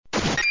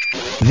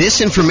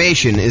This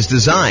information is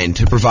designed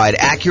to provide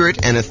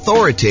accurate and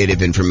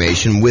authoritative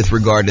information with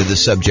regard to the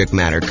subject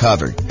matter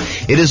covered.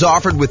 It is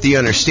offered with the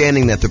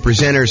understanding that the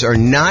presenters are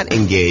not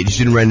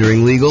engaged in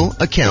rendering legal,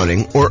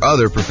 accounting, or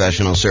other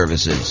professional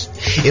services.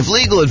 If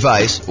legal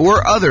advice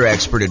or other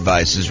expert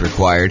advice is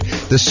required,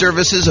 the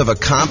services of a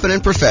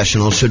competent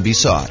professional should be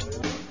sought.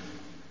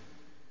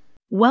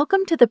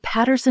 Welcome to the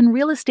Patterson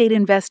Real Estate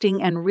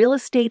Investing and Real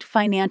Estate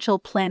Financial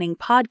Planning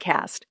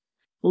Podcast.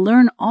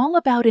 Learn all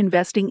about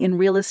investing in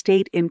real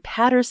estate in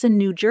Patterson,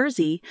 New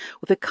Jersey,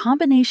 with a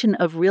combination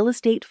of real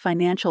estate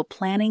financial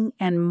planning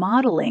and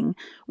modeling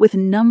with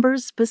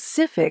numbers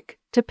specific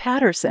to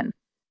Patterson,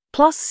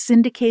 plus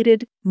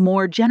syndicated,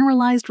 more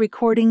generalized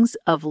recordings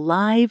of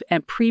live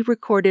and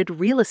pre-recorded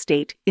real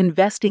estate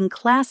investing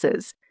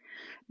classes,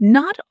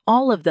 not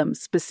all of them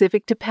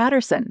specific to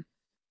Patterson.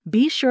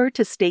 Be sure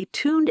to stay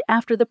tuned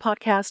after the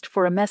podcast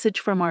for a message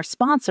from our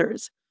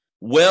sponsors.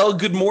 Well,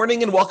 good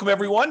morning and welcome,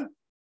 everyone.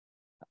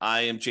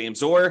 I am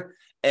James Orr,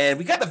 and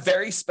we got a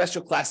very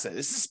special class today.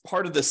 This is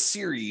part of the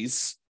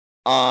series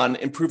on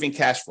improving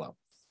cash flow.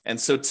 And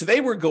so today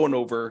we're going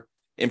over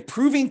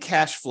improving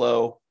cash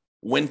flow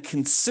when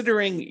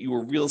considering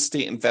your real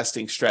estate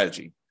investing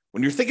strategy.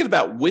 When you're thinking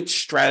about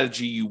which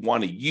strategy you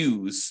want to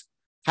use,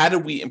 how do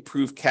we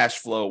improve cash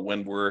flow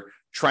when we're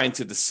trying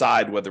to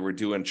decide whether we're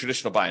doing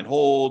traditional buy and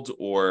hold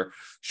or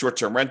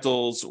short-term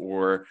rentals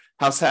or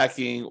house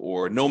hacking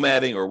or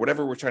nomading or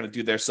whatever we're trying to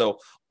do there. So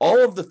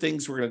all of the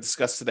things we're going to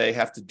discuss today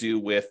have to do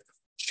with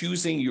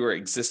choosing your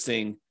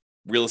existing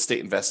real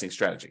estate investing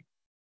strategy.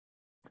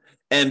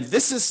 And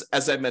this is,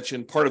 as I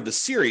mentioned, part of the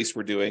series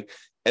we're doing.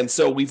 And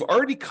so we've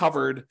already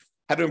covered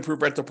how to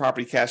improve rental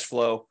property cash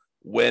flow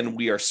when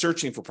we are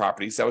searching for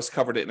properties. That was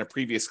covered in a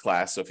previous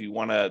class. So if you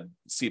want to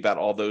see about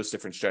all those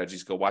different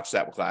strategies, go watch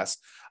that class.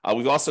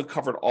 We've also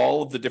covered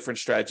all of the different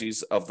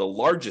strategies of the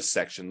largest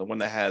section, the one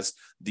that has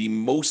the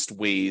most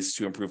ways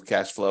to improve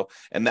cash flow.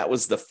 And that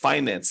was the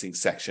financing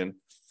section.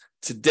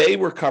 Today,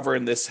 we're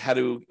covering this, how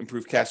to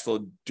improve cash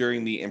flow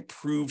during the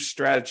improved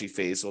strategy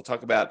phase. So we'll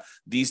talk about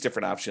these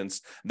different options.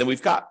 And then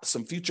we've got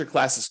some future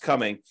classes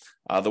coming.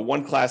 The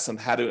one class on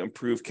how to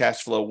improve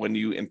cash flow when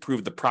you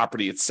improve the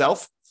property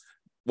itself,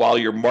 while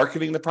you're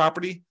marketing the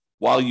property,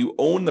 while you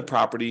own the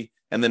property,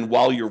 and then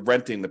while you're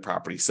renting the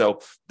property.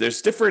 So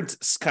there's different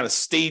kind of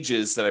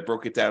stages that I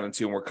broke it down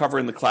into, and we're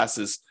covering the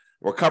classes,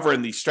 we're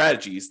covering the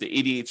strategies, the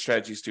 88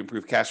 strategies to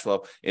improve cash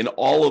flow in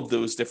all of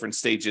those different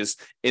stages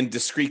in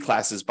discrete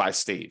classes by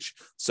stage.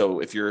 So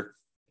if you're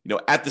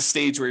at the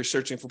stage where you're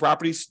searching for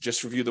properties,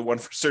 just review the one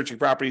for searching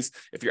properties.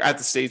 If you're at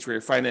the stage where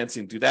you're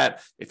financing, do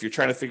that. If you're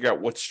trying to figure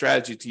out what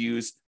strategy to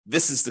use,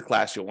 this is the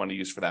class you'll want to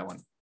use for that one.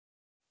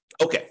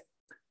 Okay.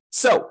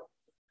 So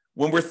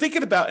when we're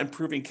thinking about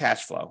improving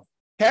cash flow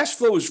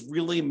is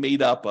really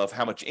made up of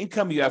how much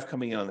income you have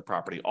coming in on the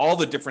property, all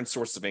the different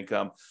sources of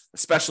income,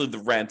 especially the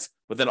rent,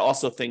 but then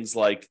also things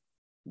like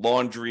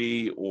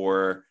laundry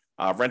or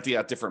renting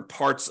out different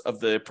parts of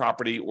the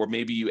property, or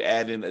maybe you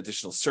add in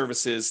additional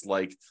services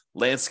like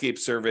landscape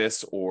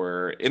service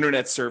or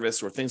internet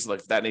service or things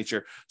like that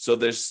nature. So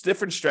there's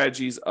different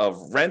strategies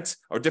of rent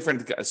or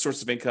different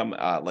sources of income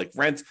like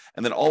rent,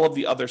 and then all of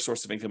the other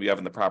sources of income you have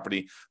in the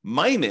property,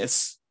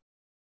 minus,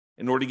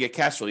 in order to get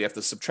cash flow, you have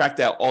to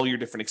subtract out all your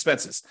different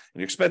expenses.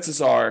 And your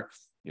expenses are,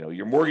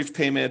 your mortgage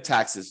payment,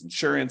 taxes,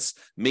 insurance,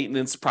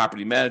 maintenance,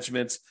 property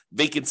management,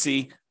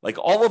 vacancy, like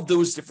all of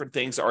those different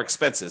things are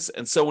expenses.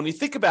 And so when you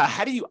think about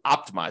how do you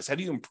optimize, how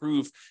do you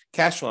improve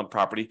cash flow on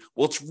property?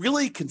 Well, it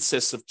really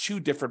consists of two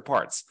different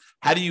parts.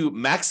 How do you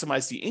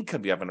maximize the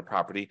income you have on a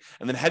property?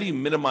 And then how do you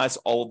minimize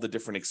all of the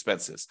different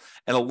expenses?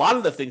 And a lot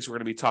of the things we're going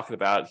to be talking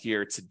about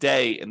here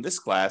today in this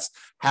class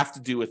have to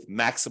do with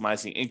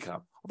maximizing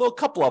income. Although a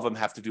couple of them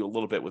have to do a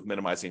little bit with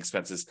minimizing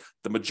expenses,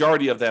 the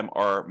majority of them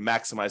are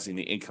maximizing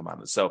the income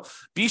on it. So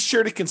be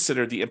sure to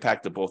consider the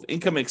impact of both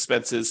income and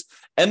expenses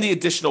and the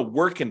additional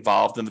work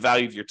involved and the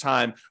value of your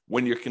time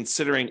when you're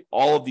considering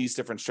all of these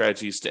different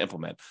strategies to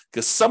implement.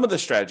 Because some of the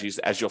strategies,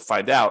 as you'll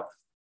find out,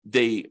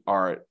 they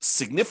are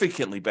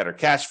significantly better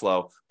cash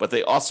flow, but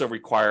they also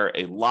require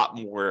a lot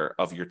more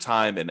of your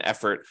time and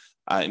effort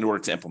in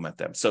order to implement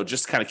them. So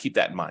just kind of keep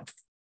that in mind.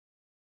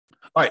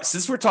 All right,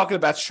 since we're talking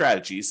about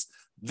strategies,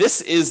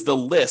 this is the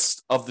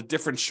list of the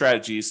different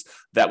strategies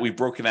that we've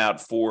broken out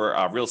for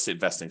real estate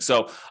investing.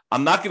 So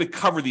I'm not going to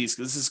cover these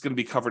because this is going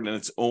to be covered in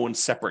its own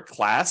separate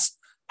class.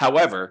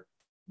 However,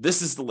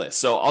 this is the list.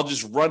 So I'll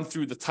just run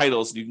through the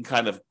titles and you can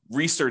kind of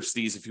research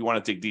these if you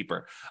want to dig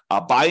deeper.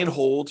 Buy and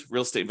hold,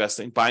 real estate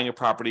investing, buying a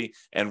property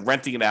and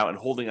renting it out and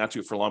holding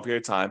onto it for a long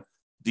period of time.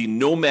 The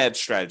nomad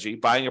strategy,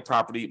 buying a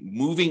property,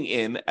 moving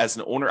in as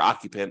an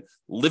owner-occupant,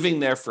 living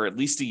there for at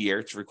least a year.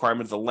 It's a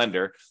requirement of the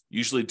lender.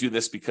 Usually do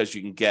this because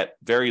you can get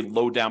very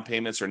low down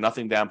payments or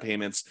nothing down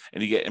payments,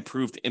 and you get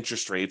improved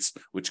interest rates,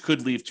 which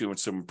could lead to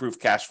some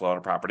improved cash flow on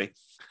a property.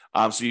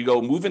 So you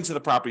go move into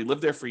the property,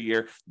 live there for a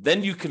year,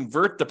 then you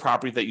convert the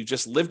property that you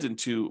just lived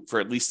into for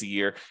at least a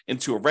year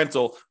into a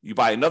rental. You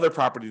buy another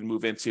property to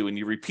move into, and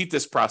you repeat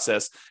this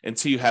process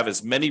until you have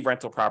as many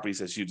rental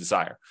properties as you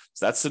desire.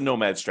 So that's the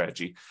nomad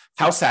strategy.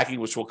 House hacking,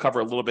 which we'll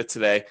cover a little bit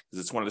today, because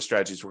it's one of the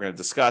strategies we're going to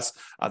discuss.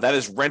 That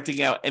is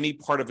renting out any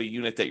part of a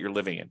unit that you're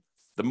living in.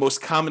 The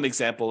most common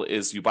example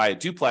is you buy a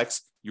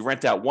duplex, you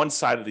rent out one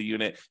side of the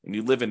unit, and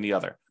you live in the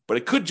other. But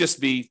it could just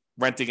be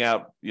renting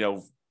out,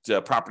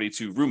 the property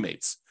to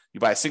roommates. You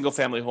buy a single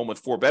family home with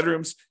 4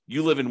 bedrooms,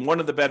 you live in one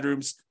of the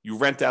bedrooms, you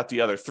rent out the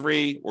other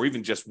 3, or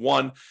even just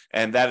one,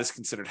 and that is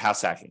considered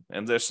house hacking.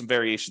 And there's some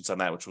variations on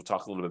that, which we'll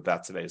talk a little bit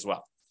about today as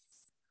well.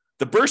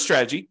 The BRRRR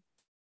strategy: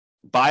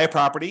 buy a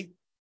property,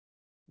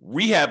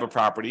 rehab a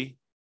property,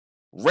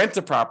 rent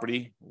a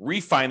property,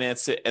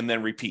 refinance it, and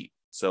then repeat.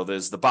 So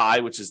there's the buy,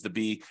 which is the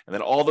B, and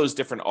then all those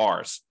different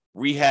R's: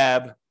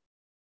 rehab,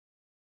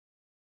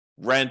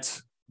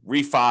 rent,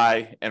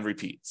 refi, and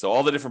repeat. So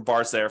all the different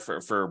bars there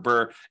for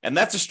BRRRR. And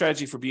that's a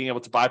strategy for being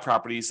able to buy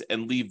properties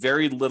and leave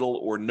very little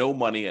or no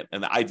money in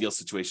the ideal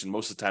situation.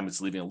 Most of the time,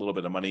 it's leaving a little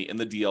bit of money in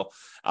the deal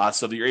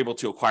so that you're able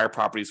to acquire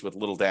properties with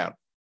little down.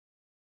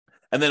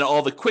 And then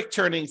all the quick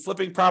turning,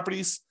 flipping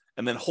properties,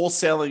 and then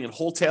wholesaling and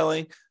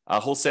wholetailing.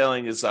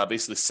 Wholesaling is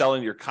basically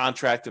selling your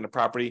contract in a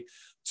property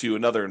to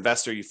another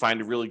investor. You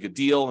find a really good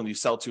deal and you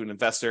sell to an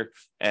investor,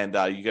 and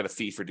you get a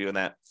fee for doing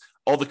that.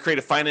 All the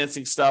creative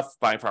financing stuff: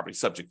 buying property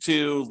subject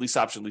to, lease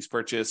option, lease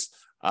purchase,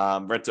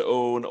 rent to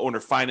own,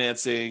 owner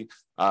financing,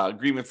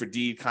 agreement for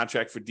deed,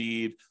 contract for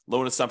deed,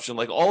 loan assumption,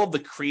 like all of the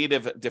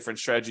creative different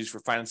strategies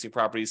for financing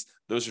properties.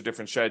 Those are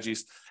different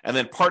strategies. And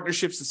then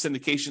partnerships and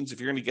syndications: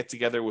 if you're going to get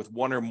together with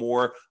one or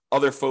more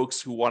other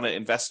folks who want to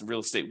invest in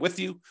real estate with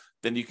you,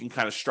 then you can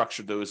kind of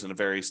structure those in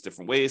various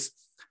different ways.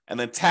 And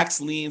then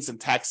tax liens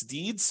and tax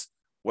deeds: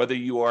 whether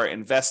you are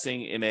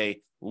investing in a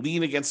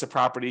lien against a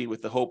property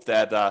with the hope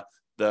that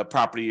the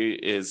property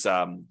is,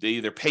 they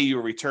either pay you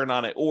a return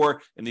on it,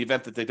 or in the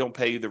event that they don't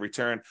pay you the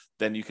return,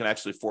 then you can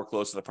actually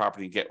foreclose the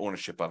property and get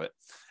ownership of it.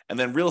 And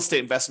then real estate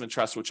investment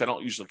trust, which I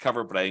don't usually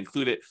cover, but I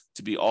include it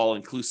to be all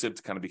inclusive,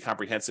 to kind of be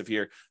comprehensive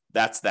here.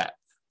 That's that.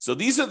 So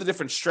these are the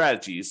different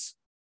strategies.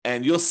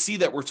 And you'll see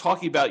that we're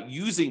talking about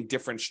using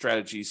different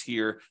strategies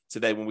here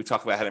today when we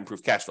talk about how to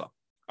improve cash flow.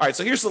 All right,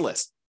 so here's the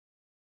list.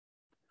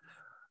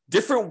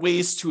 Different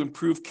ways to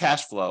improve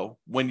cash flow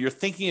when you're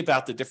thinking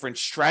about the different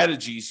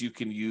strategies you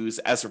can use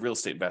as a real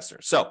estate investor.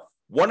 So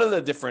one of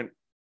the different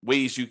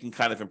ways you can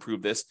kind of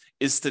improve this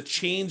is to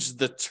change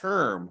the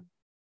term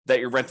that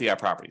you're renting out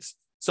properties.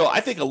 So I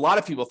think a lot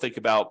of people think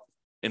about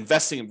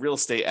investing in real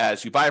estate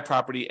as you buy a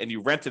property and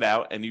you rent it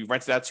out, and you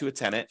rent it out to a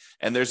tenant,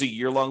 and there's a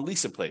year-long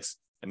lease in place.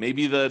 And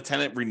maybe the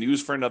tenant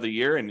renews for another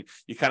year, and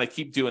you kind of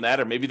keep doing that,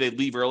 or maybe they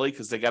leave early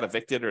because they got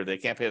evicted or they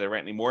can't pay their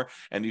rent anymore,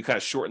 and you kind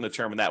of shorten the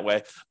term in that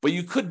way. But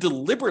you could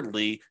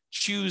deliberately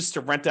choose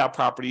to rent out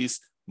properties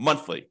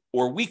monthly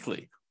or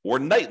weekly or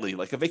nightly,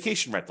 like a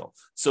vacation rental.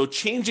 So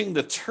changing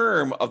the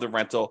term of the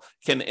rental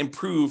can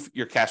improve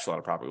your cash flow on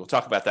a property. We'll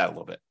talk about that a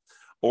little bit.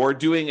 Or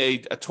doing a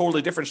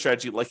totally different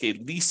strategy, like a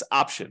lease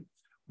option,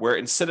 where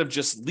instead of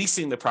just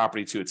leasing the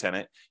property to a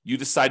tenant, you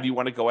decide you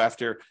want to go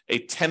after a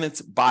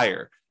tenant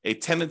buyer, a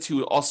tenant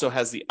who also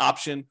has the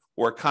option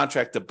or a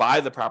contract to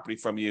buy the property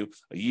from you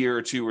a year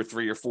or 2 or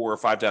 3 or 4 or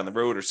 5 down the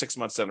road, or 6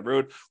 months down the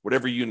road,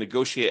 whatever you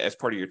negotiate as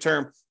part of your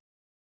term.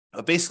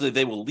 Basically,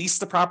 they will lease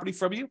the property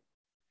from you,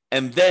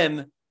 and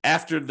then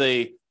after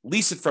they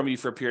lease it from you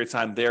for a period of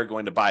time, they're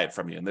going to buy it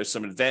from you. And there's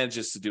some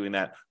advantages to doing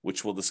that,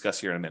 which we'll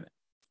discuss here in a minute.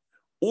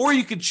 Or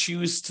you could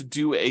choose to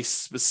do a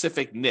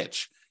specific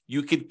niche.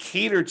 You could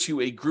cater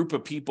to a group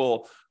of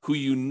people who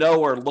you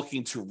know are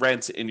looking to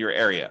rent in your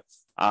area.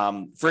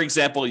 For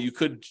example, you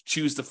could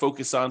choose to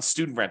focus on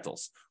student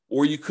rentals,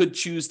 or you could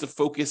choose to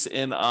focus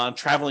in on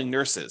traveling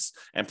nurses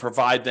and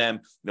provide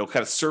them, kind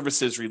of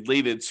services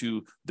related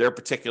to their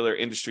particular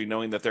industry,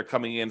 knowing that they're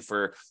coming in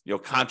for,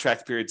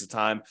 contract periods of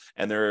time,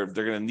 and they're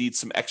going to need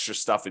some extra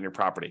stuff in your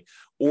property.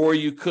 Or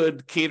you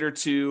could cater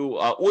to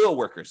oil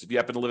workers if you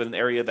happen to live in an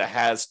area that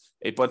has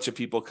a bunch of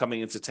people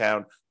coming into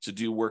town to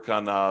do work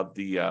on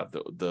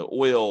the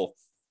oil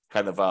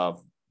kind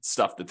of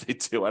stuff that they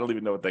do. I don't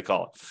even know what they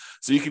call it.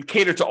 So you can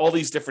cater to all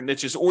these different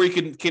niches, or you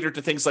can cater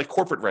to things like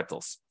corporate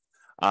rentals.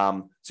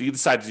 So you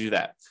decide to do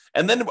that.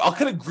 And then I'll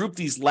kind of group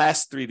these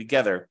last 3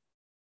 together.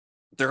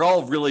 They're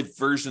all really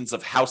versions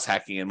of house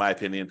hacking, in my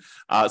opinion.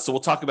 So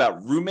we'll talk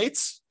about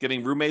roommates,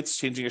 getting roommates,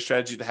 changing a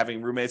strategy to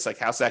having roommates, like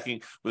house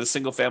hacking with a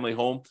single family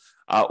home,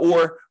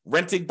 or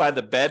renting by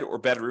the bed or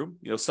bedroom.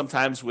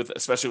 Sometimes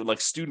especially with like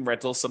student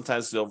rentals,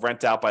 sometimes they'll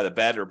rent out by the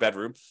bed or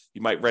bedroom.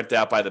 You might rent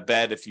out by the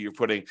bed if you're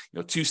putting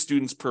 2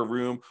 students per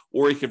room,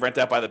 or you could rent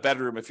out by the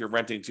bedroom if you're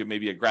renting to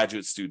maybe a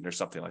graduate student or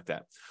something like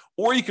that.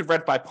 Or you could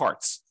rent by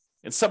parts.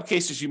 In some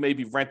cases, you may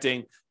be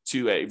renting,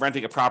 to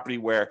renting a property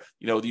where,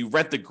 you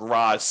rent the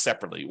garage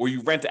separately, or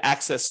you rent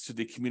access to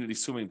the community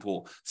swimming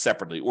pool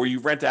separately, or you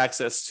rent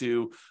access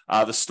to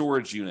the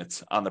storage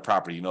units on the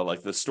property,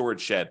 like the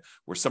storage shed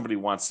where somebody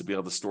wants to be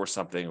able to store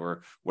something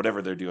or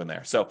whatever they're doing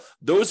there. So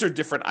those are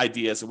different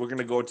ideas, and we're going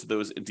to go into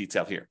those in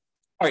detail here.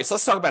 All right, so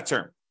let's talk about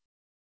term.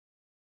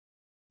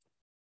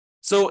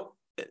 So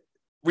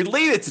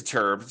related to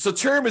term, so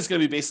term is going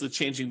to be basically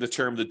changing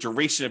the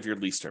duration of your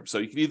lease term. So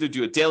you can either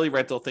do a daily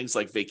rental, things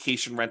like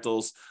vacation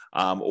rentals,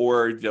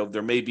 or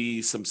there may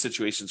be some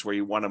situations where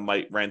you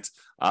might rent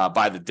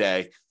by the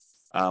day,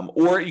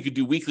 or you could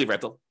do weekly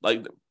rental.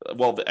 I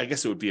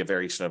guess it would be a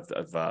variation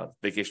of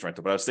vacation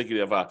rental. But I was thinking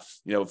of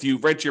if you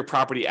rent your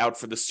property out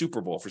for the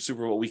Super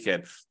Bowl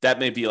weekend, that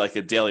may be like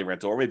a daily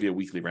rental or maybe a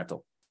weekly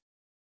rental.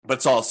 But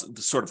it's all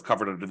sort of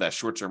covered under that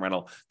short-term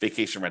rental,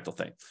 vacation rental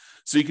thing.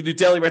 So you can do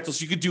daily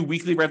rentals. You could do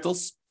weekly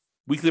rentals.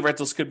 Weekly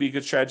rentals could be a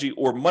good strategy,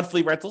 or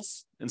monthly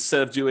rentals.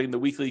 Instead of doing the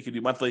weekly, you could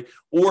do monthly.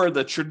 Or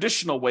the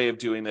traditional way of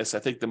doing this, I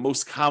think the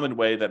most common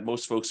way that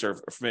most folks are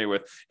familiar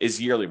with, is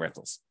yearly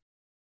rentals.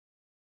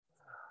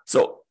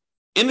 So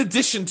in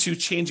addition to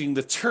changing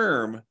the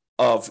term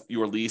of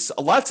your lease,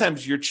 a lot of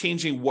times you're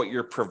changing what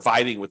you're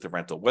providing with the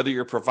rental, whether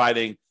you're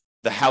providing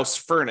the house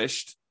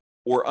furnished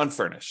or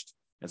unfurnished.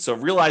 And so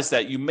realize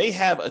that you may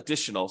have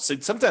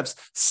sometimes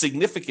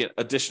significant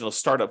additional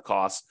startup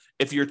costs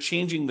if you're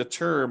changing the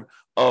term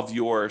of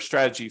your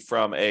strategy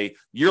from a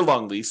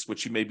year-long lease,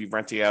 which you may be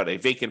renting out a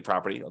vacant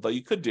property, although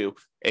you could do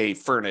a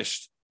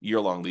furnished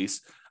year-long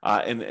lease,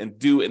 and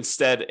do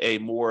instead a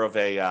more of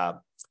a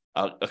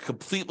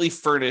completely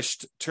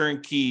furnished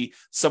turnkey.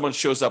 Someone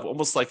shows up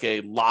almost like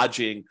a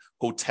lodging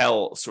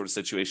hotel sort of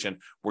situation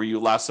where you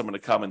allow someone to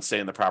come and stay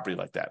in the property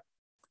like that.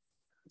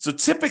 So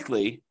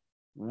typically,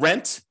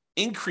 rent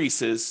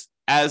increases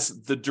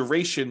as the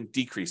duration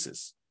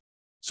decreases.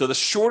 So the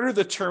shorter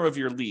the term of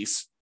your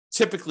lease,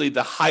 typically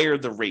the higher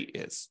the rate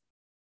is.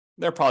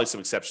 There are probably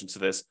some exceptions to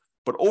this,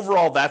 but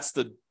overall, that's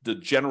the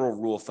general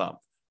rule of thumb.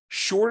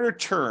 Shorter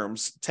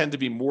terms tend to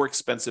be more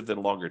expensive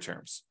than longer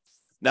terms.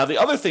 Now, the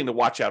other thing to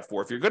watch out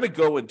for, if you're going to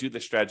go and do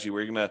this strategy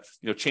where you're going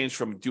to change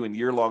from doing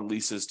year-long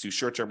leases to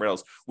short-term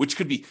rentals, which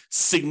could be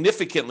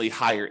significantly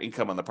higher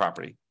income on the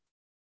property,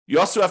 you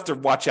also have to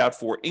watch out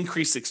for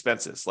increased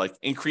expenses, like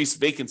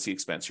increased vacancy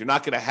expense. You're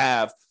not going to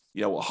have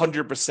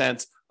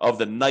 100% of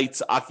the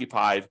nights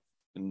occupied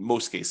in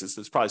most cases.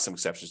 There's probably some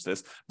exceptions to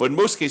this, but in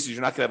most cases,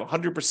 you're not going to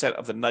have 100%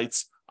 of the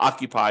nights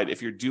occupied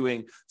if you're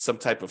doing some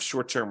type of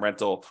short-term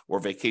rental or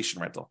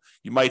vacation rental.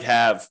 You might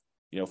have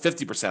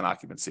 50%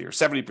 occupancy or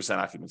 70%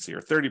 occupancy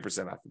or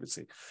 30%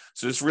 occupancy.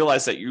 So just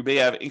realize that you may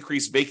have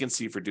increased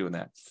vacancy for doing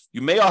that.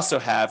 You may also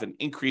have an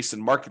increase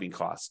in marketing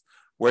costs.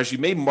 Whereas you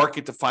may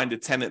market to find a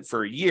tenant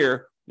for a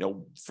year,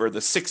 for the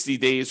 60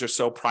 days or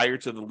so prior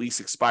to the lease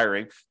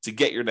expiring to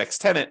get your next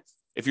tenant.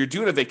 If you're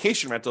doing a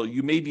vacation rental,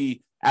 you may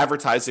be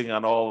advertising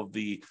on all of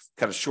the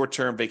kind of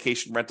short-term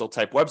vacation rental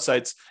type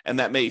websites, and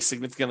that may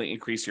significantly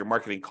increase your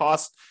marketing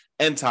costs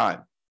and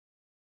time.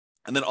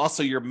 And then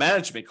also your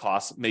management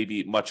costs may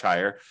be much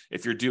higher.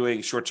 If you're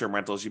doing short-term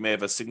rentals, you may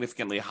have a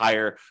significantly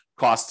higher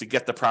cost to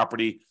get the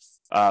property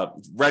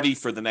ready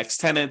for the next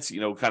tenants,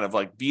 kind of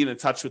like being in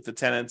touch with the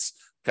tenants,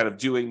 kind of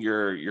doing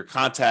your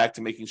contact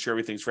and making sure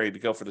everything's ready to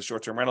go for the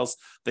short-term rentals.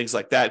 Things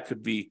like that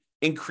could be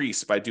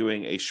increased by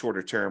doing a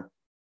shorter term.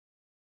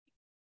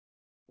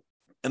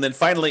 And then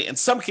finally, in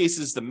some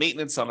cases, the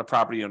maintenance on a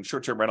property on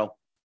short-term rental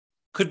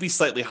could be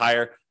slightly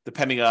higher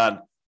depending on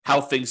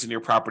how things in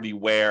your property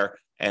wear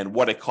and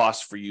what it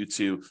costs for you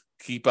to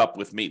keep up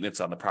with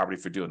maintenance on the property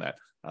for doing that.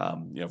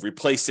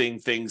 Replacing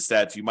things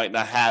that you might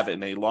not have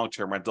in a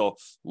long-term rental,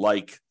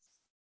 like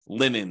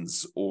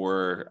linens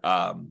or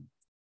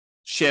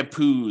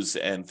shampoos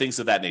and things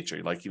of that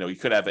nature. Like, you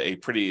could have a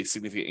pretty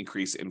significant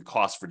increase in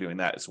cost for doing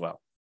that as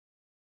well.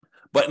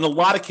 But in a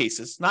lot of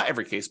cases, not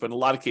every case, but in a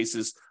lot of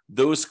cases,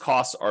 those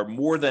costs are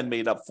more than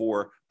made up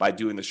for by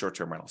doing the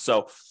short-term rental.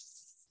 So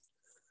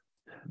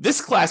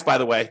this class, by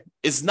the way,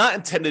 is not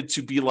intended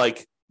to be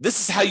like, this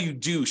is how you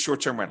do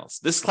short-term rentals.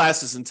 This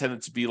class is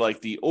intended to be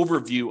like the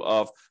overview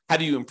of how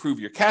do you improve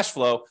your cash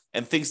flow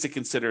and things to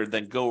consider,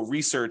 then go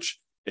research.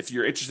 If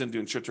you're interested in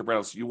doing short-term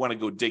rentals, you want to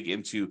go dig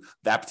into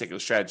that particular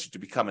strategy to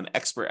become an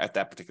expert at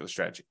that particular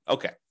strategy.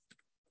 Okay. All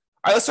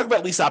right, let's talk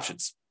about lease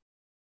options.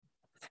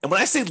 And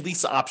when I say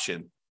lease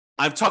option,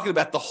 I'm talking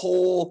about the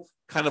whole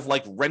kind of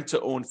like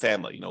rent-to-own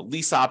family.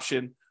 Lease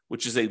option,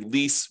 which is a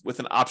lease with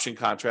an option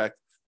contract.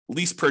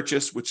 Lease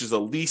purchase, which is a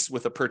lease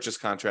with a purchase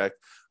contract.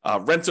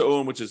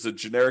 Rent-to-own, which is a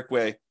generic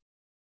way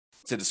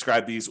to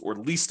describe these, or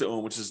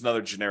lease-to-own, which is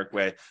another generic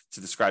way to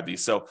describe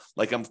these. So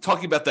like I'm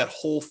talking about that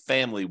whole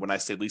family when I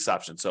say lease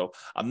option. So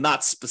I'm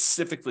not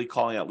specifically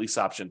calling out lease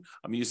option.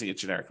 I'm using it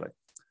generically.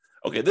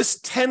 Okay, this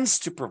tends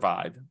to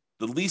provide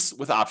the lease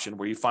with option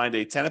where you find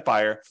a tenant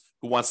buyer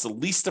who wants to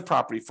lease the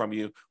property from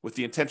you with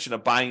the intention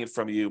of buying it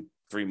from you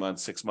 3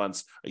 months, 6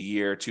 months, a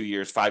year, 2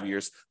 years, 5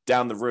 years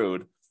down the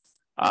road.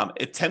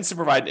 It tends to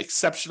provide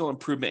exceptional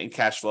improvement in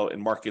cash flow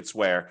in markets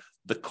where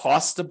the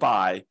cost to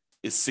buy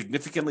is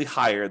significantly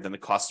higher than the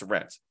cost to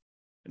rent.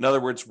 In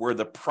other words, where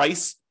the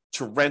price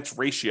to rent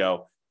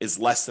ratio is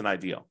less than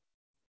ideal.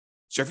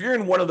 So if you're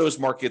in one of those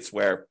markets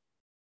where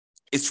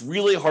it's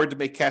really hard to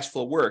make cash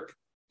flow work,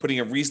 putting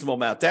a reasonable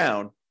amount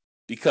down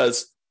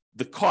because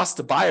the cost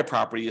to buy a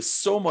property is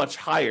so much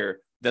higher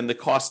than the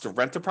cost to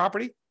rent a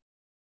property,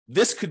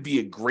 this could be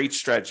a great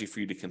strategy for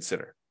you to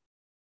consider.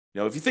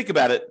 If you think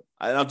about it,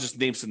 and I'll just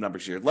name some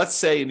numbers here. Let's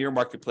say in your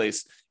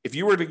marketplace, if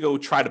you were to go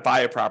try to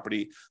buy a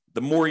property,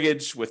 the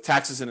mortgage with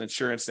taxes and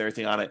insurance and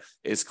everything on it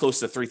is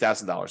close to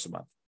 $3,000 a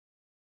month.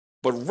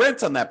 But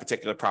rent on that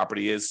particular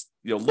property is,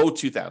 low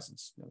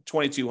 2000s,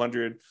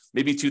 2,200,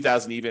 maybe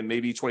 2,000 even,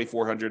 maybe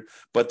 2,400.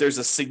 But there's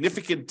a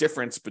significant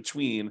difference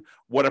between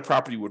what a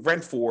property would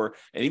rent for,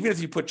 and even if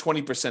you put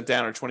 20%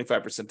 down or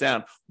 25%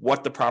 down,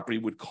 what the property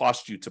would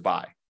cost you to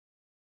buy.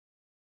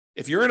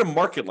 If you're in a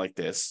market like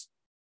this,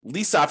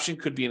 lease option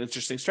could be an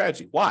interesting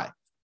strategy. Why?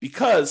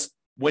 Because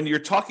when you're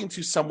talking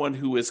to someone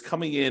who is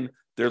coming in,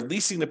 they're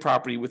leasing the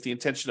property with the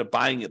intention of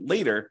buying it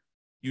later,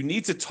 you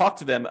need to talk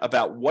to them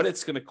about what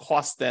it's going to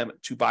cost them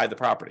to buy the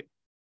property.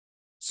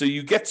 So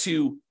you get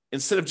to,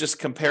 instead of just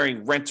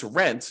comparing rent to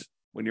rent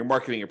when you're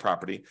marketing your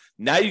property,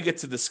 now you get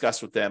to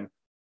discuss with them,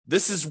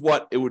 this is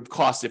what it would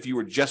cost if you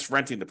were just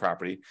renting the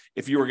property.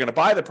 If you were going to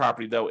buy the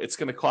property, though, it's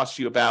going to cost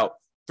you about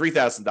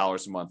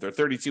 $3,000 a month or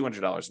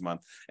 $3,200 a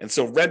month. And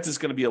so rent is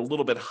going to be a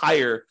little bit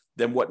higher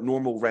than what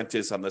normal rent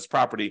is on this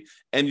property,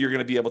 and you're going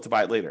to be able to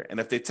buy it later. And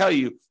if they tell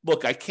you,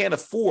 look, I can't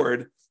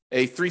afford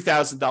a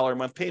 $3,000 a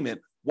month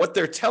payment, what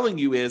they're telling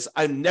you is,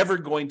 I'm never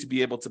going to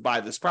be able to buy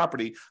this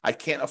property. I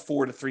can't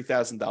afford a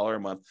 $3,000 a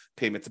month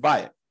payment to buy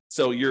it.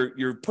 So you're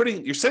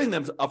setting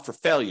them up for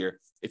failure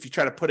if you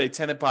try to put a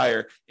tenant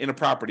buyer in a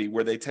property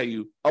where they tell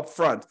you up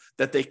front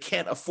that they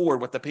can't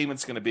afford what the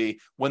payment's going to be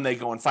when they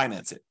go and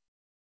finance it.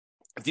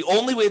 If the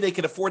only way they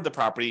can afford the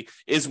property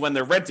is when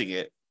they're renting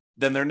it,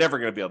 then they're never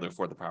going to be able to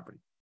afford the property.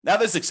 Now,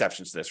 there's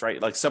exceptions to this, right?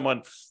 Like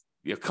someone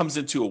comes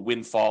into a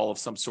windfall of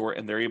some sort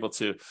and they're able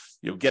to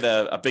get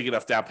a big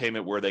enough down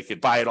payment where they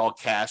could buy it all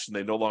cash and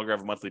they no longer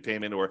have a monthly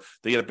payment, or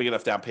they get a big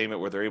enough down payment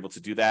where they're able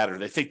to do that, or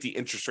they think the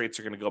interest rates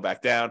are going to go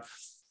back down.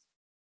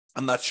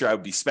 I'm not sure I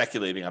would be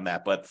speculating on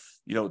that, but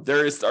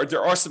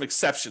there are some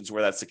exceptions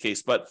where that's the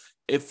case. But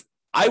if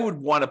I would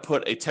want to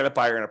put a tenant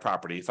buyer in a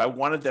property, if I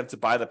wanted them to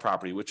buy the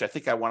property, which I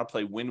think I want to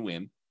play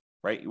win-win,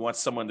 right? You want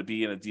someone to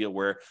be in a deal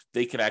where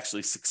they can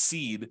actually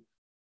succeed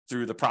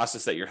through the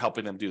process that you're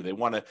helping them do. You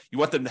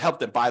want them to help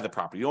them buy the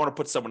property. You don't want to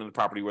put someone in the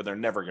property where they're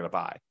never going to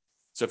buy.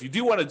 So if you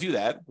do want to do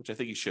that, which I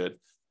think you should,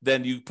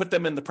 then you put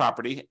them in the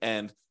property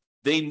and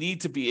they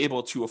need to be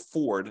able to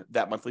afford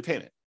that monthly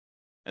payment.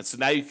 And so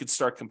now you could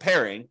start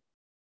comparing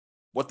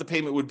what the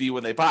payment would be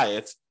when they buy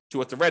it to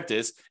what the rent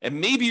is. And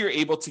maybe you're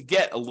able to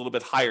get a little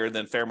bit higher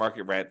than fair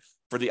market rent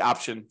for the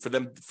option for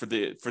them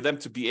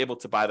to be able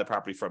to buy the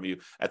property from you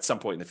at some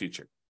point in the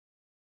future.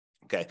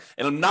 Okay.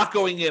 And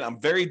I'm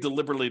very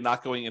deliberately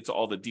not going into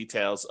all the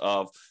details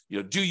of,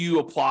 do you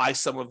apply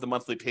some of the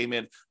monthly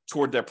payment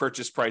toward their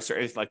purchase price or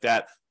anything like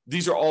that?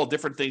 These are all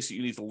different things that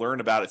you need to learn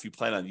about if you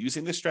plan on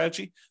using this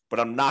strategy, but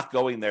I'm not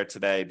going there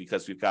today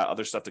because we've got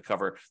other stuff to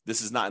cover.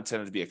 This is not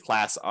intended to be a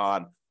class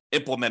on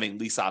implementing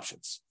lease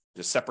options.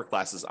 There's separate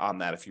classes on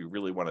that if you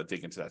really want to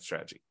dig into that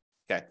strategy.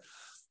 Okay.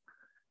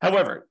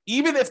 However,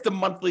 even if the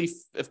monthly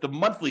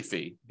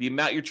fee, the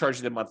amount you're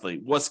charging them monthly,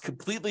 was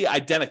completely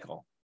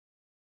identical,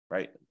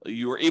 right?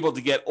 You were able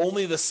to get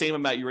only the same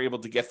amount you were able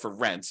to get for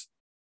rent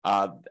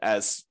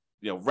as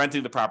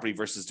renting the property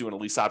versus doing a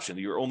lease option.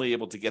 You were only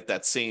able to get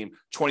that same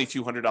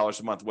 $2,200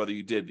 a month, whether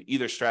you did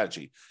either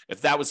strategy.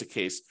 If that was the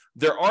case,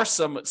 there are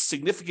some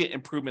significant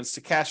improvements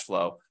to cash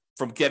flow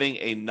from getting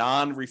a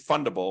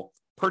non-refundable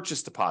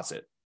purchase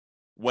deposit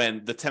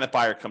when the tenant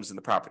buyer comes in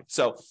the property.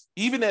 So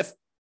even if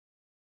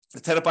the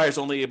tenant buyer is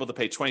only able to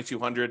pay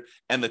 $2,200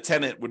 and the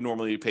tenant would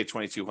normally pay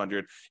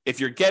 $2,200, if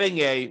you're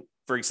getting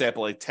for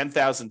example, a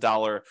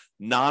 $10,000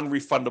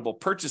 non-refundable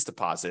purchase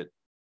deposit,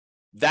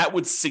 that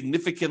would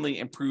significantly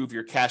improve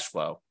your cash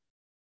flow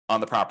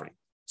on the property.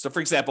 So for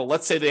example,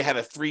 let's say they had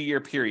a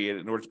 3-year period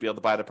in order to be able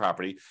to buy the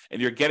property,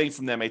 and you're getting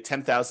from them a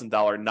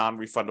 $10,000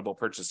 non-refundable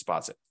purchase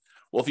deposit.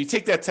 Well, if you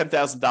take that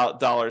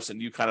 $10,000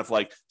 and you kind of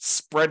like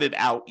spread it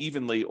out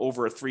evenly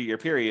over a 3-year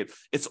period,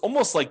 it's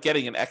almost like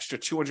getting an extra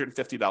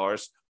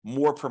 $250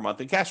 more per month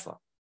in cash flow.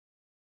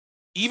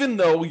 Even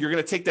though you're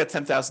going to take that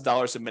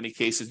 $10,000 in many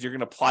cases, you're going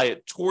to apply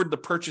it toward the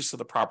purchase of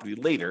the property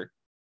later.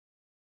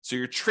 So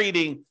you're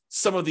trading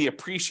some of the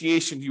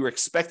appreciation you were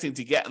expecting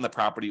to get in the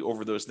property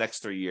over those next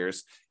 3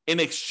 years in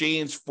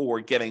exchange for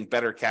getting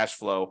better cash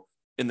flow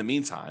in the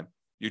meantime.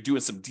 You're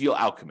doing some deal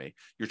alchemy.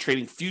 You're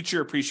trading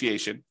future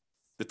appreciation,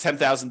 the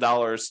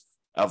 $10,000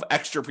 of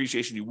extra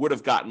appreciation you would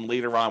have gotten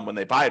later on when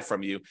they buy it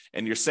from you.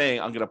 And you're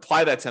saying, I'm going to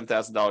apply that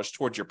 $10,000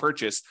 towards your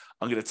purchase.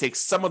 I'm going to take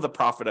some of the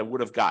profit I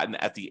would have gotten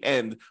at the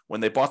end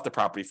when they bought the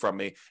property from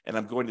me, and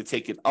I'm going to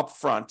take it up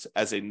front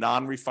as a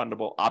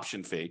non-refundable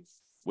option fee,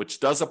 which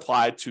does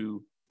apply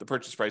to the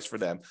purchase price for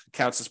them,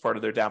 counts as part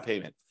of their down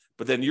payment.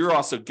 But then you're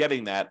also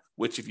getting that,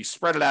 which if you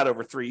spread it out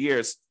over 3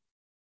 years,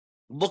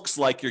 looks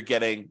like you're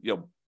getting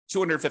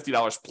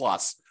 $250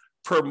 plus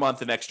per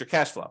month in extra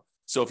cash flow.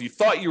 So if you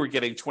thought you were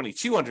getting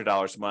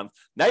 $2,200 a month,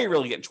 now you're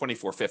really getting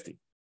 $2,450,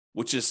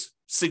 which is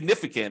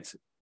significant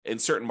in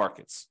certain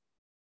markets,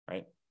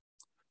 right?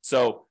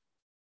 So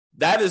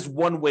that is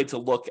one way to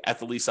look at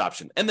the lease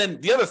option. And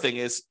then the other thing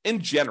is,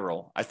 in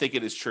general, I think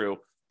it is true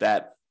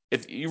that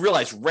if you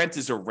realize rent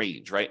is a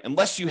range, right?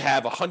 Unless you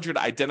have 100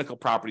 identical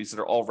properties that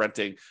are all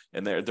renting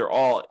and they're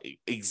all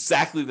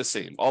exactly the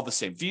same, all the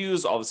same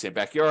views, all the same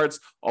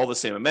backyards, all the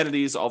same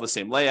amenities, all the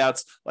same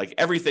layouts, like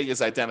everything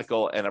is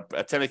identical, and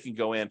a tenant can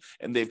go in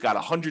and they've got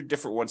 100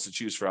 different ones to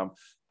choose from.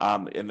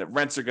 And the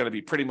rents are going to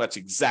be pretty much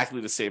exactly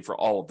the same for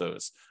all of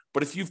those.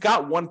 But if you've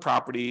got one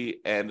property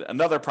and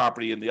another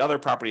property, and the other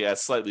property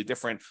has slightly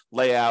different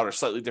layout or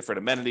slightly different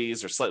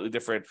amenities or slightly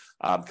different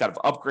kind of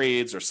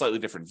upgrades or slightly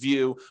different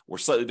view or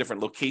slightly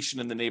different location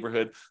in the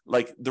neighborhood,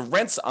 like the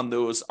rents on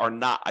those are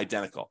not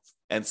identical.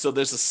 And so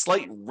there's a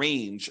slight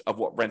range of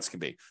what rents can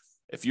be.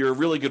 If you're a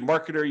really good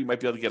marketer, you might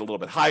be able to get a little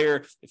bit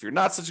higher. If you're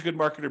not such a good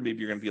marketer, maybe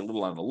you're going to be a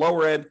little on the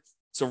lower end.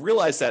 So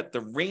realize that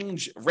the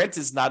rent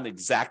is not an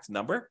exact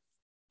number,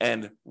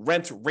 and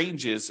rent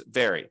ranges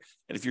vary.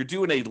 And if you're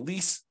doing a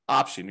lease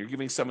option, you're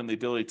giving someone the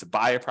ability to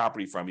buy a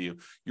property from you,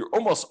 you're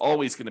almost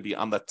always going to be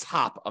on the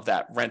top of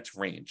that rent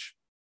range.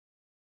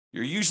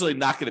 You're usually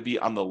not going to be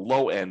on the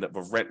low end of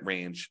a rent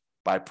range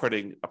by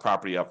putting a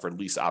property up for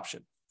lease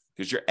option,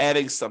 because you're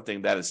adding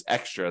something that is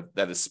extra,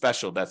 that is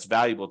special, that's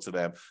valuable to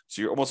them.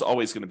 So you're almost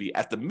always going to be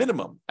at the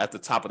minimum at the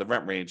top of the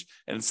rent range.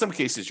 And in some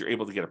cases, you're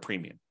able to get a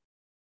premium.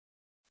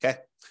 Okay.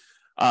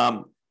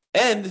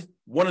 And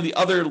one of the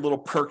other little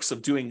perks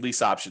of doing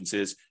lease options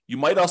is you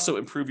might also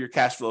improve your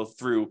cash flow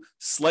through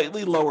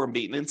slightly lower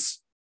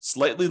maintenance,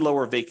 slightly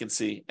lower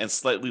vacancy, and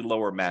slightly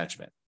lower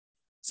management.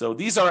 So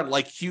these aren't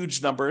like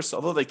huge numbers,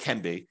 although they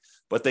can be,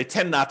 but they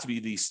tend not to be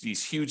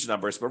these huge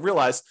numbers. But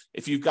realize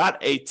if you've got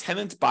a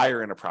tenant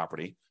buyer in a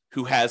property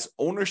who has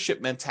ownership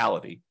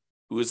mentality,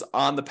 who is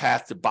on the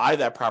path to buy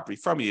that property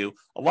from you,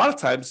 a lot of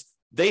times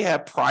they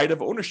have pride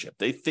of ownership.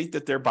 They think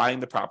that they're buying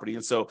the property,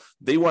 and so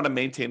they want to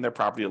maintain their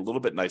property a little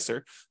bit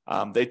nicer.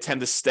 They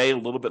tend to stay a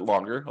little bit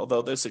longer,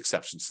 although there's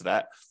exceptions to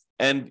that.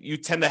 And you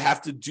tend to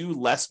have to do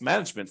less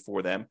management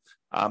for them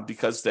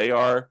because they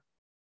are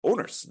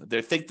owners.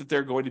 They think that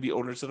they're going to be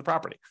owners of the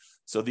property.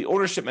 So the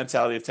ownership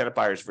mentality of tenant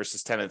buyers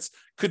versus tenants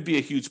could be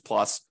a huge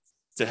plus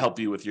to help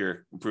you with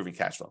your improving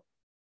cash flow.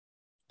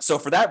 So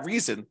for that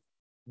reason,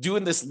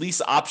 doing this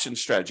lease option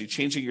strategy,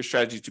 changing your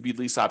strategy to be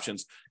lease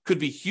options, could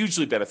be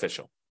hugely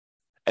beneficial.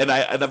 And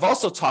I've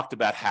also talked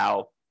about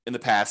how in the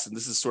past, and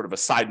this is sort of a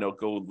side note,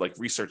 go like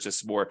research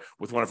this more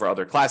with one of our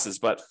other classes,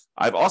 but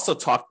I've also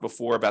talked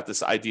before about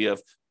this idea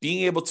of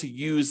being able to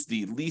use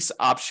the lease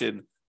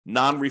option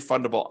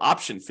non-refundable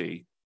option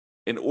fee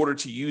in order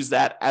to use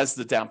that as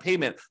the down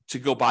payment to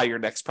go buy your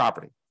next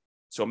property.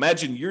 So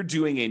imagine you're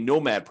doing a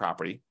nomad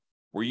property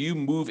where you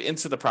move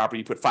into the property,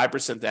 you put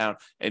 5% down,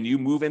 and you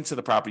move into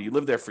the property, you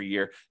live there for a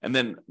year, and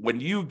then when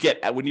you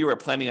are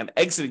planning on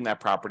exiting that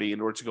property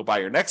in order to go buy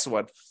your next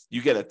one,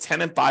 you get a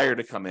tenant buyer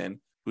to come in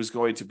who's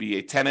going to be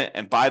a tenant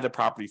and buy the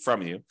property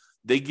from you.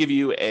 They give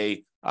you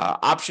a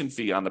option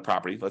fee on the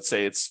property. Let's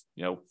say it's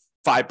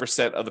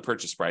 5% of the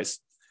purchase price.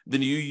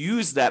 Then you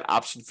use that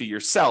option fee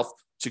yourself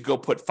to go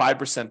put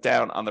 5%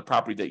 down on the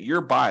property that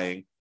you're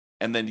buying,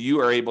 and then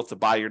you are able to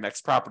buy your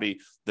next property.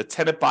 The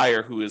tenant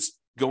buyer who is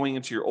going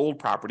into your old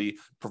property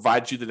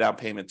provides you the down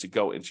payment to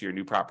go into your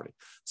new property.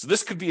 So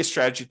this could be a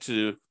strategy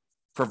to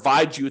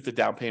provide you with the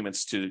down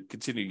payments to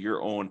continue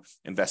your own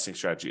investing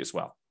strategy as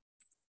well.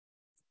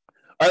 All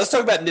right, let's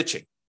talk about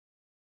niching.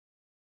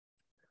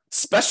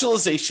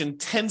 Specialization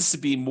tends to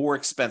be more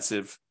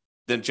expensive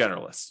than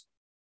generalists.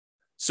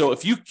 So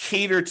if you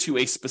cater to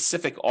a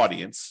specific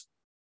audience,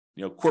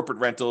 corporate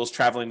rentals,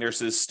 traveling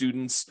nurses,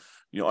 students,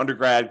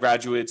 undergrad,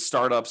 graduates,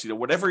 startups,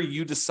 whatever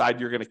you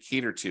decide you're going to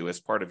cater to as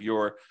part of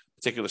your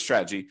particular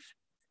strategy,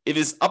 it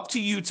is up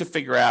to you to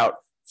figure out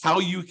how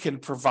you can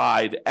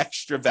provide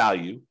extra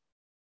value,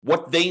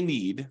 what they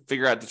need,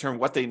 determine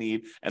what they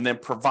need, and then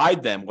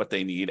provide them what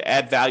they need,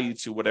 add value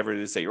to whatever it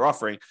is that you're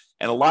offering.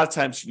 And a lot of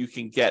times you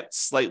can get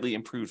slightly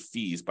improved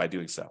fees by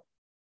doing so.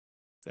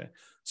 Okay.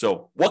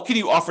 So what can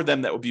you offer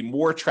them that would be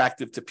more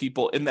attractive to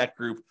people in that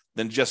group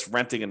than just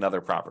renting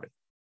another property?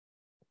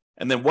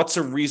 And then what's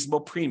a reasonable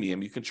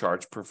premium you can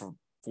charge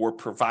for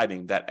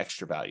providing that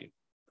extra value?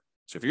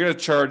 So if you're going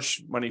to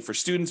charge money for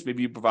students,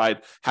 maybe you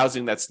provide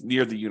housing that's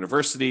near the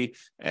university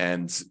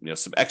and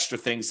some extra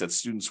things that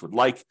students would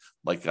like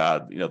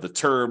the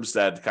terms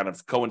that kind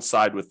of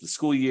coincide with the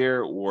school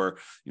year, or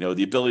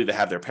the ability to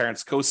have their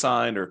parents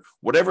co-sign, or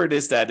whatever it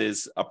is that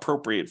is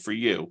appropriate for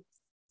you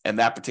and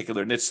that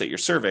particular niche that you're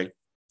serving.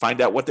 Find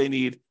out what they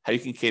need, how you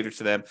can cater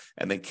to them,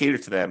 and then cater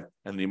to them,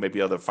 and then you may be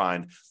able to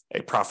find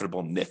a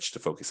profitable niche to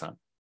focus on.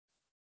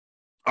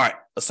 All right,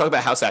 let's talk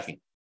about house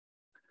hacking.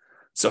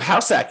 So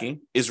house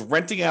hacking is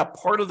renting out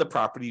part of the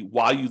property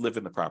while you live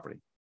in the property.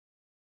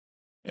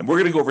 And we're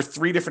going to go over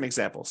 3 different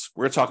examples.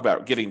 We're going to talk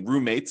about getting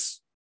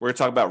roommates. We're going to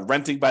talk about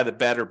renting by the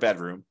bed or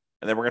bedroom.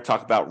 And then we're going to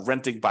talk about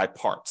renting by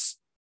parts.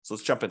 So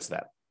let's jump into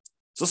that.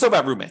 So let's talk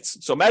about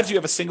roommates. So imagine you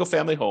have a single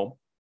family home.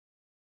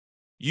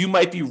 You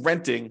might be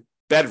renting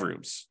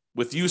bedrooms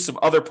with use of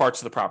other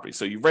parts of the property.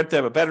 So you rent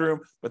them a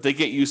bedroom, but they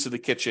get use of the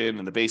kitchen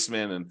and the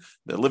basement and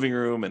the living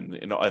room and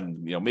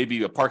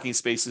maybe a parking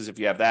spaces if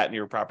you have that in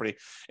your property.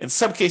 In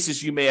some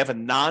cases, you may have a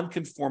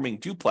non-conforming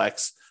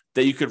duplex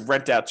that you could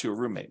rent out to a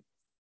roommate.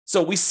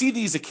 So we see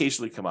these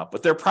occasionally come up,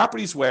 but they're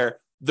properties where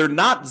they're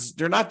not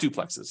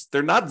duplexes.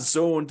 They're not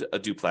zoned a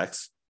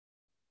duplex.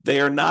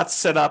 They are not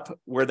set up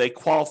where they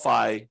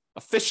qualify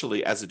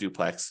officially as a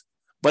duplex,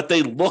 but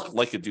they look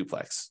like a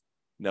duplex.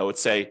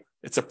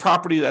 It's a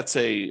property that's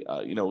a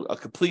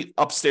complete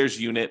upstairs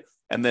unit,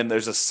 and then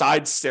there's a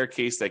side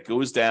staircase that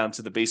goes down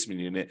to the basement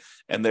unit,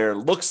 and there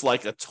looks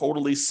like a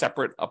totally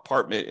separate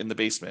apartment in the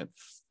basement.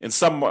 In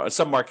some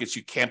markets,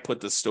 you can't put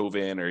the stove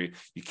in, or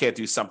you can't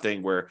do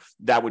something where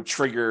that would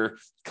trigger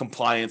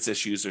compliance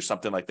issues or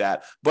something like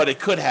that. But it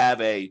could have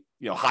a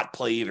hot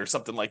plate or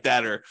something like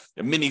that, or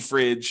a mini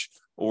fridge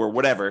or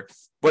whatever.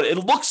 But it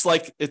looks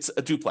like it's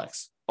a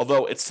duplex,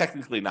 although it's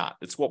technically not.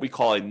 It's what we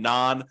call a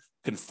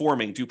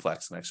non-conforming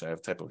duplex. And actually, I have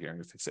a typo here. I'm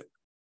going to fix it.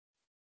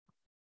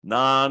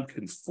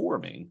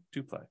 Non-conforming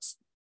duplex.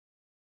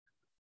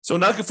 So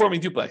non-conforming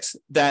duplex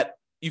that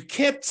you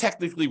can't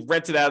technically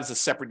rent it out as a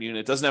separate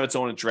unit. It doesn't have its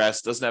own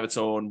address, doesn't have its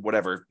own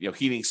whatever,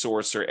 heating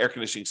source or air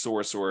conditioning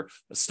source or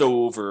a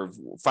stove or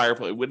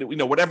fireplace,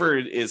 whatever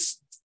it is,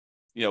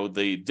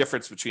 the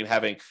difference between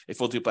having a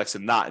full duplex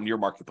and not in your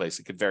marketplace,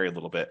 it could vary a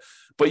little bit.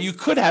 But you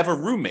could have a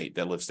roommate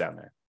that lives down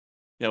there.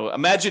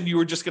 Imagine you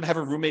were just going to have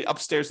a roommate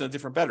upstairs in a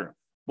different bedroom.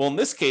 Well, in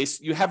this case,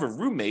 you have a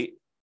roommate,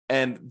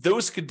 and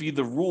those could be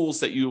the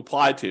rules that you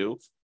apply to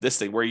this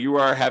thing where you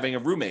are having a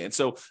roommate. And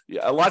so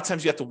a lot of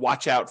times you have to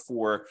watch out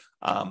for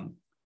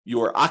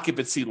your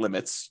occupancy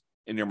limits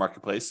in your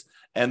marketplace,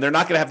 and they're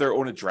not going to have their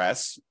own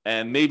address.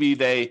 And maybe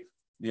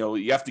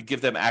you have to give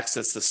them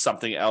access to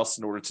something else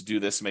in order to do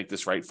this, make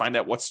this right. Find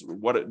out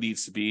what it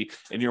needs to be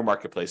in your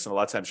marketplace. And a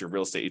lot of times your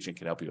real estate agent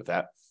can help you with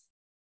that.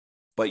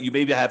 But you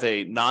maybe have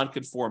a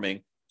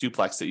non-conforming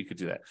duplex that you could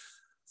do that.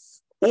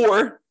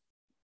 Or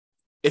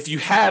if you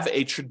have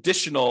a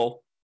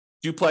traditional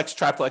duplex,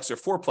 triplex, or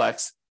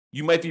fourplex,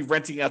 you might be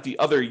renting out the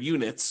other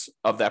units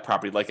of that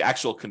property, like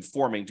actual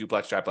conforming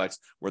duplex, triplex,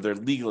 where they're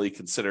legally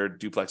considered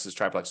duplexes,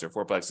 triplexes, or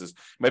fourplexes.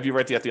 You might be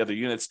renting out the other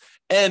units.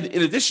 And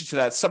in addition to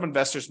that, some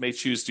investors may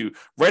choose to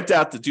rent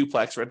out the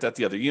duplex, rent out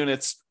the other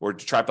units, or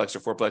triplex or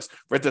fourplex,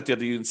 rent out the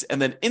other units.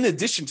 And then in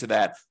addition to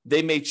that,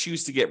 they may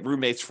choose to get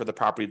roommates for the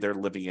property they're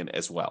living in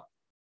as well.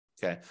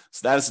 Okay,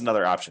 so that is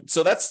another option.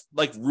 So that's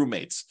like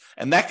roommates.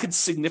 And that could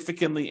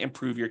significantly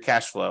improve your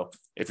cash flow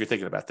if you're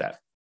thinking about that.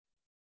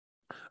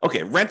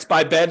 Okay, rent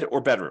by bed or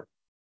bedroom.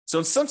 So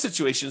in some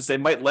situations, they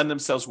might lend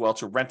themselves well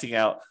to renting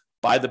out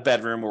by the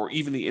bedroom or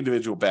even the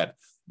individual bed.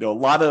 A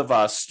lot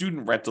of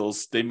student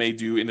rentals, they may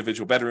do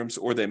individual bedrooms,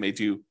 or they may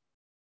do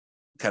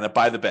kind of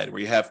by the bed,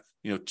 where you have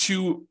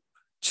two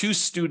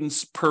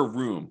students per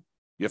room.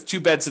 You have two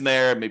beds in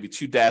there, maybe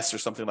two desks or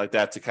something like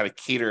that to kind of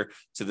cater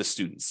to the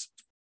students.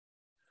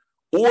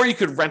 Or you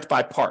could rent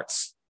by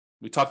parts.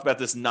 We talked about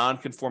this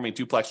non-conforming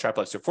duplex,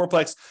 triplex, or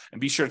fourplex, and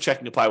be sure to check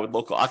and apply with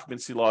local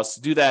occupancy laws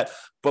to do that.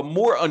 But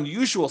more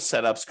unusual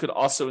setups could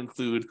also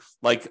include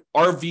like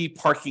RV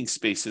parking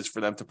spaces for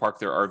them to park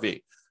their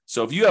RV.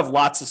 So if you have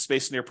lots of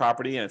space in your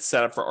property and it's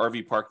set up for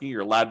RV parking,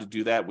 you're allowed to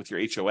do that with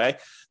your HOA,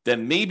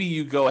 then maybe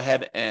you go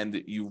ahead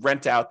and you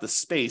rent out the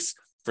space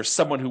for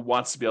someone who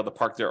wants to be able to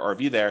park their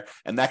RV there,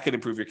 and that could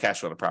improve your cash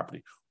flow on the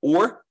property.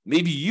 Or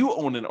maybe you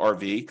own an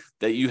RV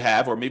that you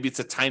have, or maybe it's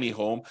a tiny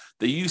home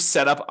that you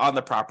set up on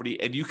the property,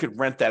 and you could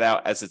rent that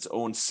out as its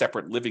own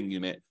separate living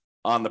unit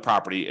on the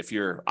property if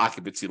your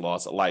occupancy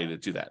laws allow you to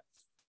do that.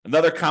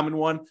 Another common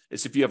one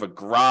is if you have a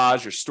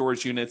garage or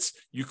storage units,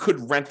 you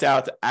could rent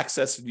out the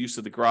access and use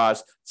of the garage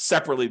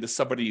separately to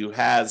somebody who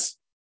has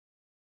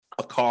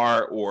a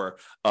car or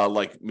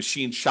like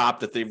machine shop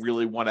that they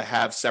really want to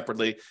have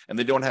separately, and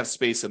they don't have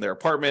space in their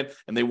apartment,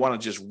 and they want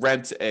to just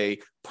rent a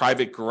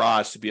private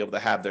garage to be able to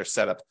have their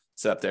setup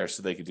there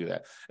so they can do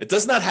that. It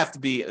does not have to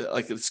be,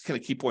 like, it's kind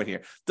of key point here,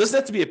 it doesn't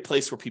have to be a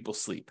place where people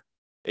sleep.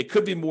 It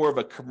could be more of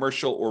a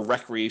commercial or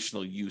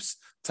recreational use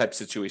type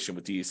situation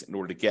with these in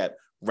order to get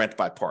rent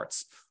by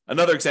parts.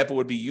 Another example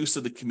would be use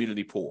of the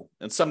community pool.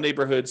 In some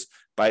neighborhoods,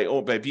 by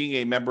being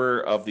a member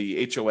of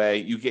the HOA,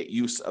 you get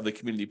use of the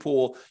community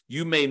pool.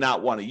 You may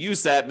not want to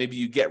use that. Maybe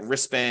you get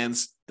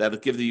wristbands that'll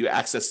give you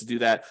access to do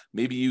that.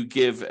 Maybe you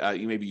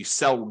maybe you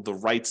sell the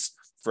rights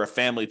for a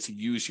family to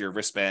use your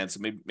wristbands.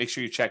 Maybe make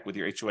sure you check with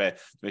your HOA to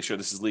make sure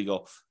this is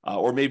legal.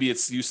 Or maybe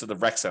it's use of the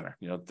rec center.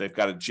 They've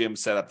got a gym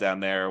set up down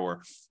there,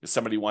 or if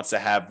somebody wants to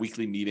have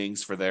weekly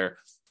meetings for their,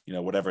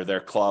 whatever,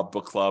 their club,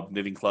 book club,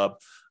 knitting club,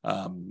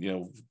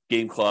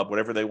 game club,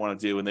 whatever they want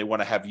to do, and they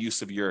want to have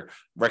use of your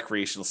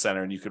recreational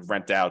center, and you could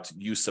rent out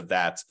use of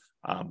that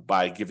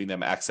by giving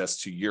them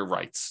access to your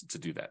rights to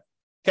do that.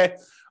 Okay.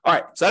 All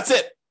right. So that's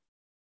it.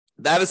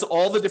 That is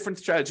all the different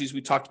strategies we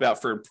talked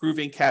about for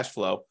improving cash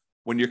flow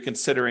when you're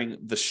considering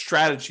the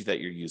strategy that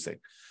you're using.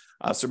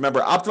 So remember,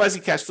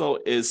 optimizing cash flow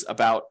is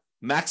about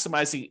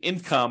maximizing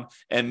income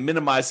and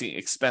minimizing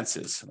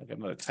expenses. I got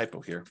another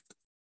typo here.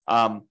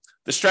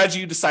 The strategy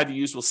you decide to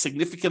use will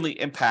significantly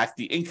impact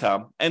the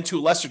income and, to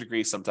a lesser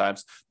degree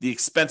sometimes, the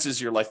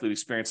expenses you're likely to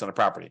experience on a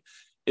property.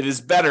 It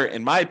is better,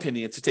 in my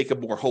opinion, to take a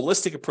more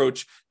holistic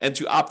approach and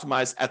to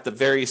optimize at the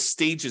various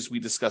stages we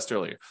discussed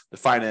earlier: the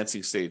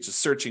financing stage, the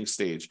searching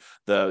stage,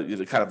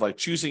 the kind of like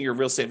choosing your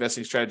real estate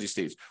investing strategy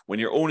stage, when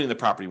you're owning the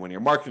property, when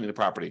you're marketing the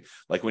property,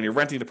 like when you're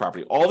renting the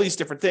property, all these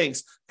different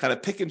things. Kind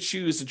of pick and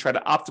choose and try to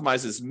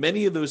optimize as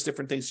many of those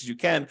different things as you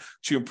can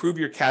to improve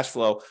your cash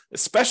flow,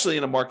 especially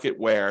in a market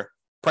where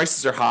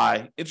prices are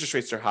high, interest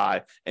rates are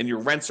high, and your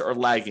rents are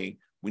lagging.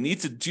 We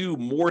need to do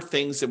more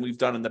things than we've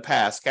done in the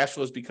past. Cash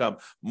flow has become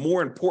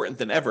more important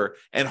than ever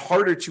and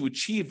harder to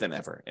achieve than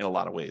ever in a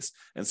lot of ways.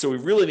 And so we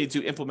really need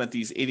to implement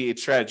these 88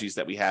 strategies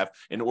that we have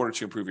in order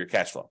to improve your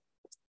cash flow.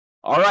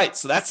 All right,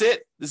 so that's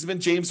it. This has been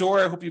James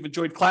Orr. I hope you've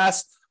enjoyed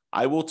class.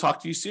 I will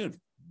talk to you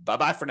soon.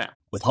 Bye-bye for now.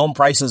 With home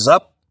prices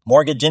up,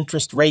 mortgage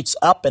interest rates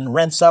up, and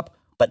rents up,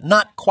 but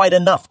not quite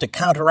enough to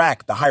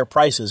counteract the higher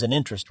prices and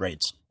interest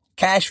rates.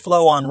 Cash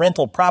flow on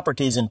rental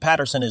properties in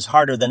Paterson is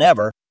harder than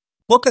ever.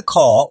 Book a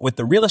call with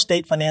the Real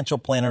Estate Financial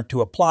Planner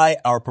to apply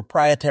our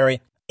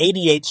proprietary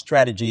 88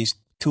 strategies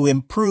to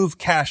improve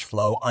cash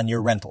flow on your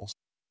rentals.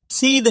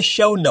 See the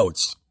show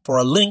notes for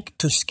a link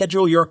to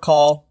schedule your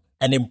call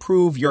and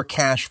improve your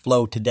cash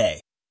flow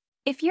today.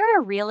 If you're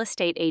a real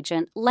estate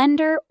agent,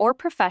 lender, or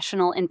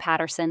professional in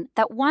Paterson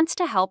that wants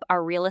to help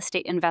our real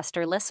estate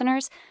investor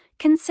listeners,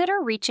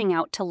 consider reaching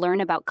out to learn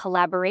about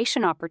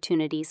collaboration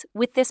opportunities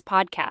with this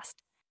podcast.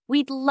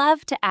 We'd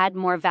love to add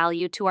more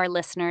value to our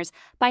listeners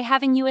by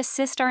having you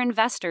assist our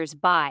investors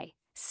buy,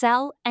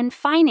 sell, and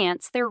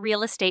finance their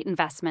real estate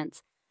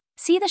investments.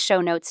 See the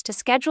show notes to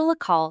schedule a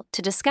call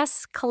to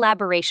discuss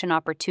collaboration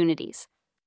opportunities.